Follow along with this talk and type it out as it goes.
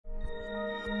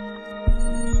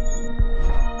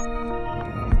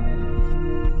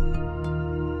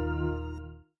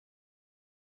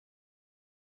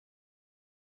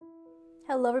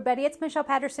Hello everybody, it's Michelle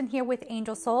Patterson here with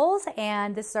Angel Souls,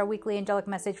 and this is our weekly angelic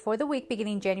message for the week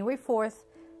beginning January 4th,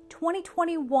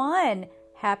 2021.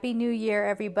 Happy New Year,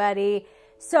 everybody.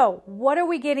 So what are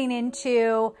we getting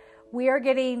into? We are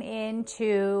getting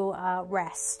into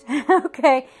rest.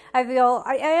 Okay,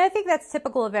 I think that's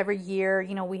typical of every year.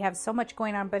 You know, we have so much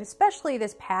going on, but especially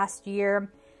this past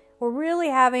year, we're really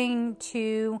having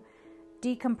to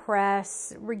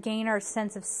decompress, regain our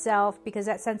sense of self, because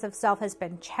that sense of self has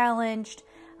been challenged.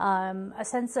 A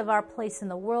sense of our place in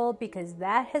the world, because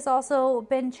that has also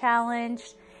been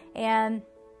challenged. And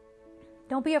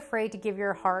don't be afraid to give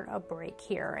your heart a break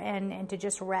here and to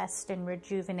just rest and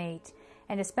rejuvenate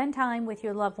and to spend time with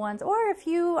your loved ones. Or if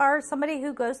you are somebody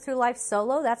who goes through life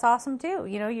solo, that's awesome too.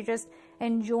 You know, you're just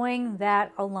enjoying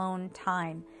that alone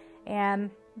time.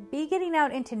 And be getting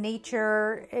out into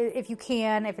nature if you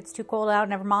can. If it's too cold out,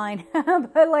 never mind.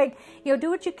 But like, you know,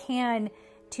 do what you can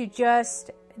to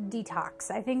just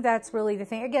detox. I think that's really the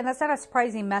thing. Again, that's not a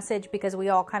surprising message because we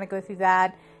all kind of go through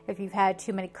that. If you've had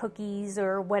too many cookies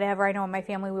or whatever. I know in my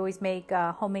family we always make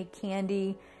homemade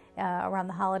candy around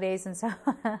the holidays, and so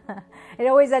it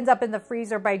always ends up in the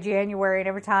freezer by January, and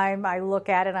every time I look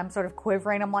at it I'm sort of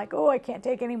quivering. I'm like, oh, I can't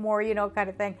take any more, you know, kind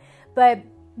of thing. But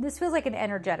this feels like an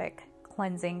energetic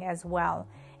cleansing as well,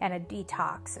 and a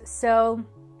detox. So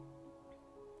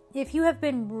if you have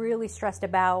been really stressed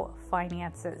about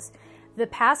finances, the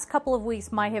past couple of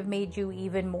weeks might have made you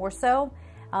even more so,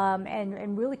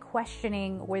 and really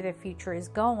questioning where the future is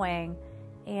going.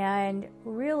 And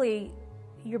really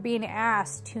you're being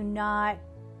asked to not,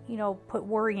 you know, put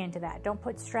worry into that. Don't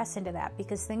put stress into that,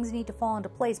 because things need to fall into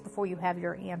place before you have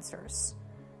your answers.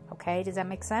 Okay, does that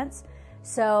make sense?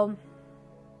 So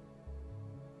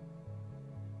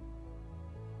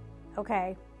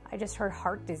okay, I just heard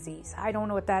heart disease. I don't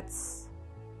know what that's.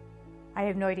 I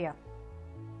have no idea.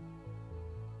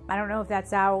 I don't know if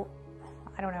that's out.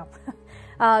 I don't know.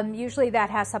 Usually that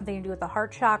has something to do with the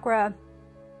heart chakra,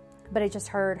 but I just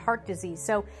heard heart disease.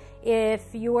 So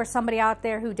if you are somebody out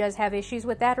there who does have issues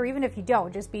with that, or even if you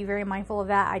don't, just be very mindful of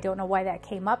that. I don't know why that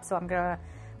came up, so I'm going to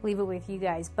leave it with you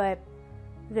guys. But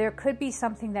there could be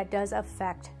something that does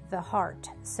affect the heart.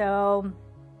 So,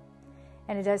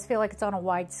 and it does feel like it's on a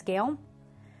wide scale.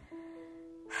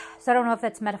 So I don't know if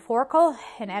that's metaphorical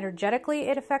and energetically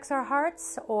it affects our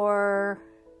hearts, or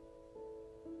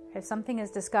if something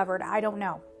is discovered. I don't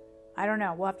know.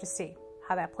 We'll have to see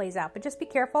how that plays out. But just be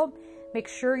careful. Make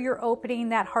sure you're opening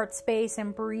that heart space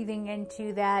and breathing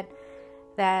into that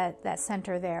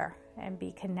center there, and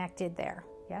be connected there.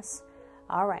 Yes?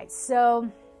 All right. So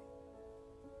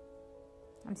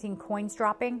I'm seeing coins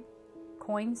dropping.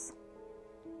 Coins.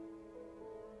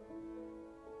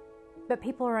 But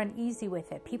people are uneasy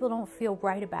with it. People don't feel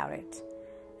right about it.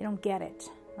 They don't get it,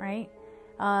 right?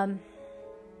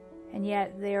 And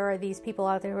yet there are these people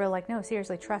out there who are like, no,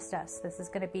 seriously, trust us. This is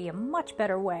going to be a much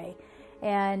better way.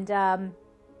 And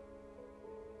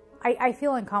I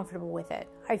feel uncomfortable with it.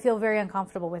 I feel very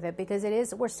uncomfortable with it, because it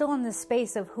is, we're still in this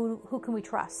space of who can we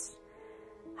trust?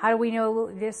 How do we know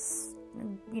this,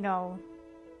 you know,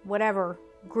 whatever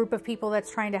group of people that's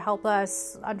trying to help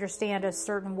us understand a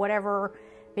certain whatever,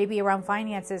 maybe around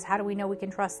finances, how do we know we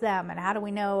can trust them? And how do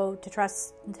we know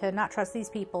to not trust these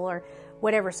people or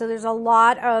whatever? So there's a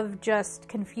lot of just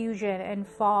confusion and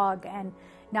fog and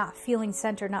not feeling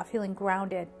centered, not feeling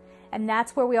grounded. And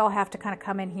that's where we all have to kind of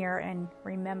come in here and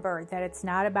remember that it's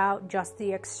not about just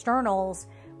the externals.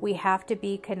 We have to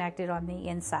be connected on the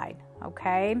inside.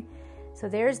 Okay. So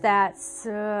there's that.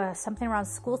 Something around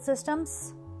school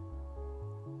systems.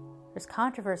 There's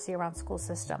controversy around school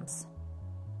systems.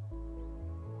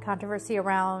 Controversy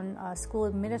around school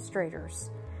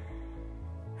administrators.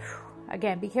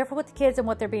 Again, be careful with the kids and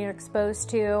what they're being exposed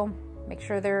to. Make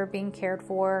sure they're being cared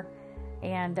for.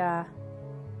 And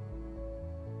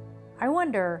I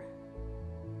wonder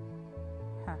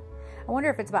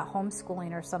if it's about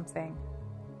homeschooling or something,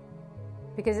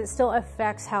 because it still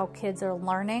affects how kids are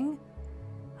learning.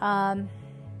 And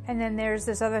then there's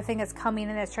this other thing that's coming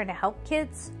in that's trying to help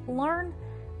kids learn,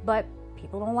 but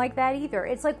people don't like that either.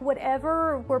 It's like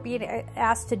whatever we're being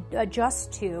asked to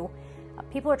adjust to,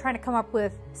 people are trying to come up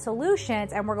with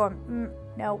solutions, and we're going,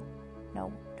 no,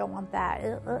 don't want that.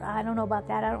 I don't know about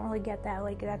that. I don't really get that.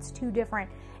 Like, that's too different.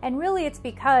 And really it's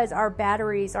because our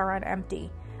batteries are on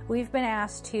empty. We've been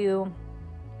asked to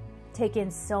take in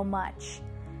so much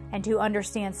and to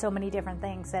understand so many different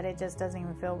things that it just doesn't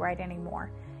even feel right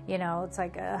anymore. You know, it's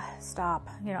like, stop.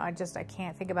 You know, I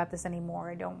can't think about this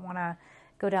anymore. I don't want to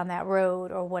go down that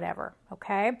road or whatever.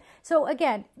 Okay. So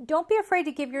again, don't be afraid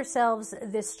to give yourselves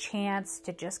this chance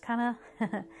to just kind of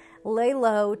lay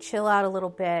low, chill out a little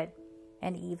bit,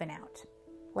 and even out.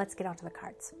 let's get onto the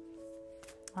cards.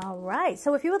 All right,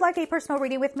 so if you would like a personal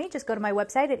reading with me, just go to my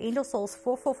website at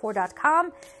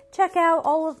angelsouls444.com. Check out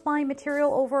all of my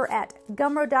material over at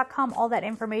gumroad.com. All that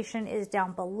information is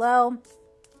down below.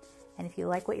 And if you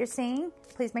like what you're seeing,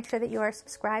 please make sure that you are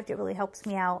subscribed. It really helps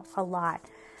me out a lot.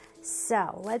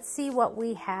 So let's see what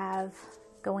we have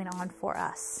going on for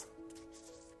us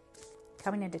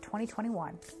coming into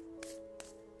 2021.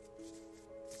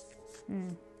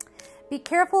 Be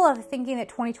careful of thinking that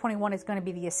 2021 is going to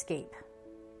be the escape,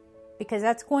 because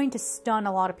that's going to stun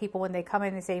a lot of people when they come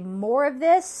in and say, more of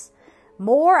this,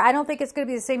 more. I don't think it's going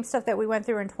to be the same stuff that we went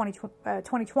through in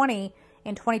 2020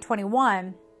 in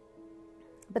 2021,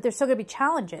 but there's still going to be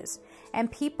challenges.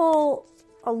 And people,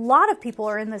 a lot of people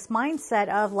are in this mindset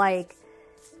of like,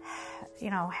 you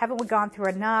know, haven't we gone through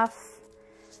enough?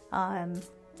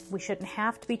 We shouldn't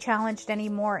have to be challenged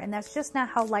anymore. And that's just not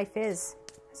how life is.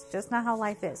 It's just not how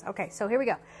life is. Okay, so here we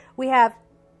go. We have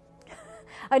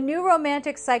a new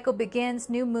romantic cycle begins,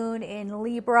 new moon in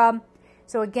Libra.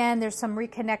 So again, there's some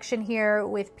reconnection here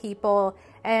with people.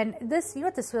 And this, you know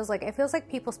what this feels like? It feels like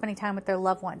people spending time with their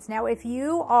loved ones. Now, if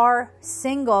you are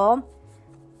single,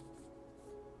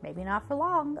 maybe not for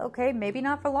long, okay? Maybe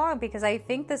not for long, because I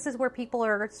think this is where people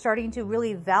are starting to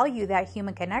really value that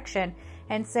human connection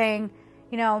and saying,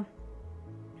 you know,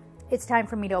 it's time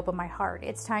for me to open my heart.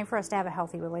 It's time for us to have a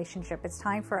healthy relationship. It's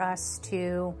time for us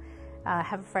to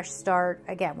have a fresh start.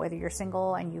 Again, whether you're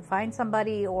single and you find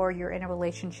somebody, or you're in a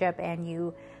relationship and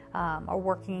you are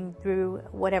working through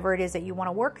whatever it is that you want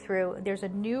to work through, there's a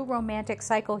new romantic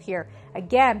cycle here.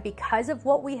 Again, because of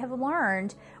what we have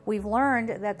learned, we've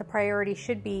learned that the priority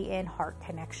should be in heart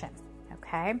connection,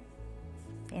 okay?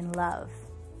 In love.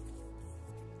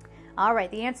 All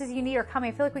right, the answers you need are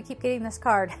coming. I feel like we keep getting this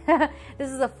card. This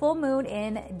is a full moon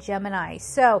in Gemini.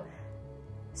 So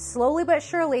slowly but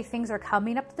surely, things are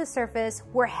coming up to the surface.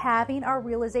 We're having our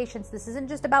realizations. This isn't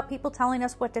just about people telling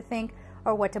us what to think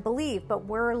or what to believe, but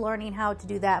we're learning how to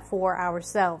do that for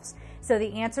ourselves. So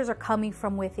the answers are coming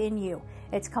from within you.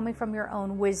 It's coming from your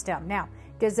own wisdom. Now,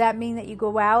 does that mean that you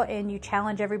go out and you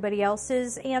challenge everybody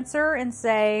else's answer and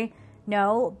say,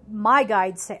 no, my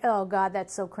guides say, oh God,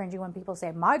 that's so cringy when people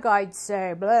say, my guides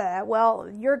say, blah. Well,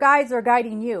 your guides are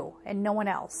guiding you and no one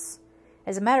else.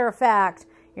 As a matter of fact,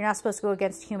 you're not supposed to go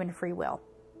against human free will.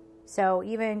 So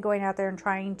even going out there and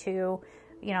trying to,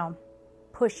 you know,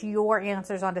 push your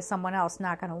answers onto someone else,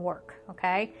 not going to work,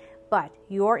 okay? But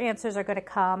your answers are going to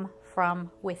come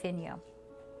from within you.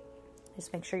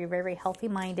 Just make sure you're very, very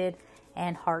healthy-minded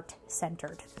and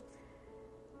heart-centered.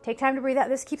 Take time to breathe out.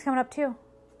 This keeps coming up too.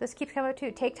 This keeps coming up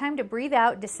too. Take time to breathe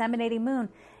out, disseminating moon.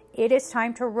 It is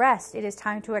time to rest. It is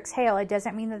time to exhale. It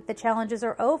doesn't mean that the challenges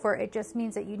are over. It just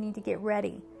means that you need to get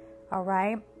ready, all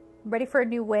right? Ready for a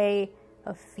new way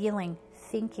of feeling,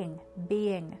 thinking,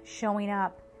 being, showing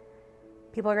up.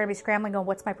 People are going to be scrambling, going,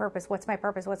 what's my purpose? What's my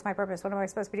purpose? What's my purpose? What am I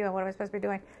supposed to be doing? What am I supposed to be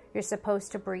doing? You're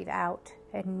supposed to breathe out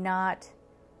and not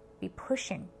be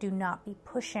pushing. Do not be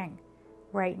pushing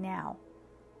right now,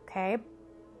 okay?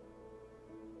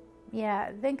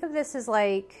 Yeah, think of this as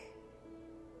like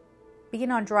being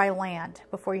on dry land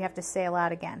before you have to sail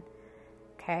out again.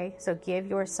 Okay, so give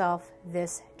yourself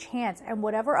this chance. And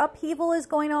whatever upheaval is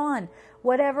going on,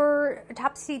 whatever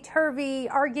topsy-turvy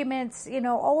arguments, you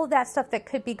know, all of that stuff that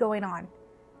could be going on,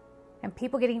 and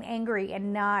people getting angry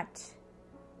and not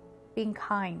being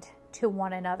kind to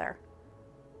one another,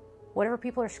 whatever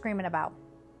people are screaming about,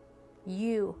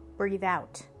 you breathe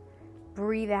out.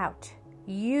 Breathe out.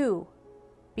 You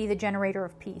be the generator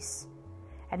of peace.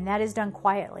 And that is done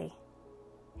quietly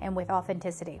and with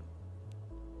authenticity.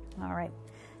 All right.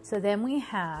 So then we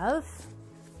have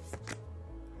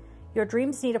your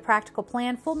dreams need a practical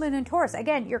plan, full moon in Taurus.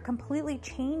 Again, you're completely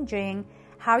changing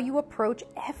how you approach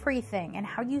everything and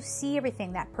how you see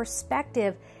everything. That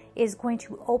perspective is going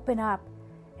to open up,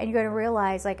 and you're going to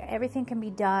realize like everything can be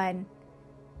done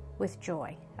with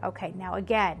joy. Okay, now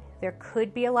again, there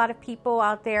could be a lot of people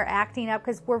out there acting up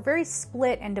because we're very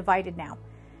split and divided now.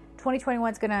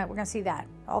 2021 is we're gonna see that.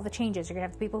 All the changes. You're gonna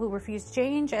have the people who refuse to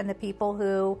change and the people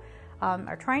who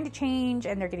are trying to change,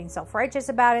 and they're getting self-righteous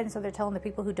about it, and so they're telling the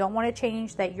people who don't want to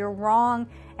change that you're wrong,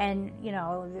 and you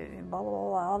know, blah, blah,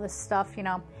 blah, all this stuff, you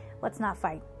know. Let's not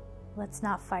fight. Let's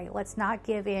not fight. Let's not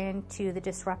give in to the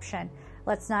disruption.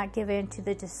 Let's not give in to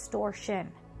the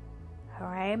distortion. All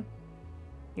right?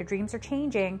 Your dreams are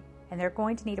changing, and they're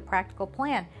going to need a practical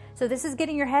plan. So this is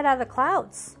getting your head out of the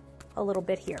clouds a little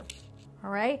bit here.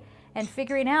 All right? And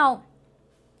figuring out,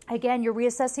 again, you're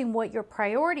reassessing what your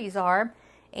priorities are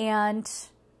and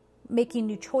making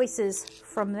new choices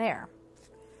from there.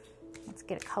 Let's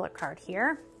get a color card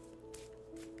here.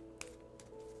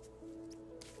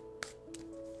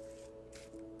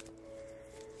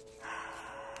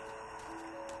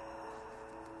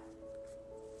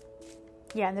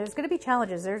 Yeah, and there's going to be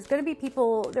challenges. There are going to be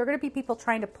people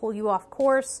trying to pull you off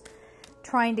course,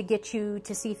 trying to get you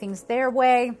to see things their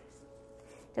way.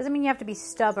 Doesn't mean you have to be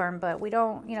stubborn, but we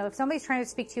don't, you know, if somebody's trying to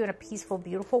speak to you in a peaceful,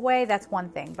 beautiful way, that's one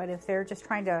thing. But if they're just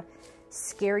trying to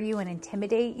scare you and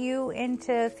intimidate you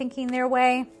into thinking their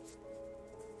way,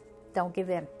 don't give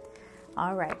in.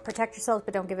 All right, protect yourselves,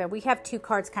 but don't give in. We have 2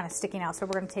 cards kind of sticking out, so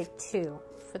we're going to take 2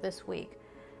 for this week.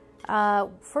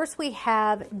 First we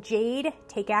have Jade,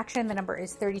 take action. The number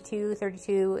is 32.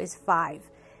 32 is 5.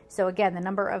 So again, the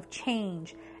number of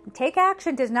change. Take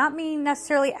action does not mean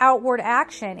necessarily outward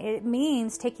action. It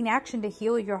means taking action to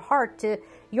heal your heart.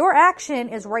 Your action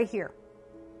is right here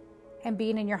and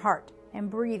being in your heart and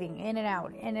breathing in and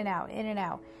out, in and out, in and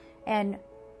out, and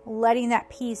letting that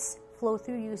peace flow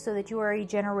through you so that you are a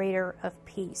generator of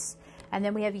peace. And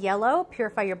then we have yellow,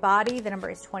 purify your body. The number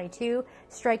is 22.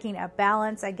 Striking a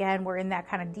balance. Again, we're in that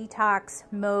kind of detox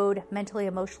mode, mentally,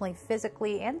 emotionally,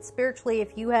 physically, and spiritually.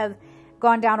 If you have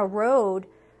gone down a road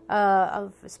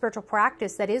of spiritual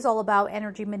practice that is all about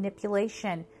energy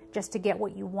manipulation just to get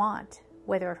what you want,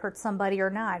 whether it hurts somebody or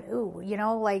not. Ooh, you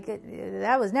know, like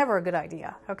that was never a good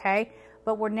idea, okay?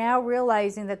 But we're now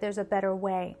realizing that there's a better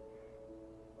way,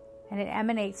 and it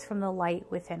emanates from the light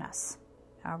within us,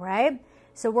 all right?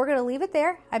 So we're going to leave it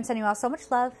there. I'm sending you all so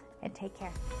much love, and take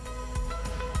care.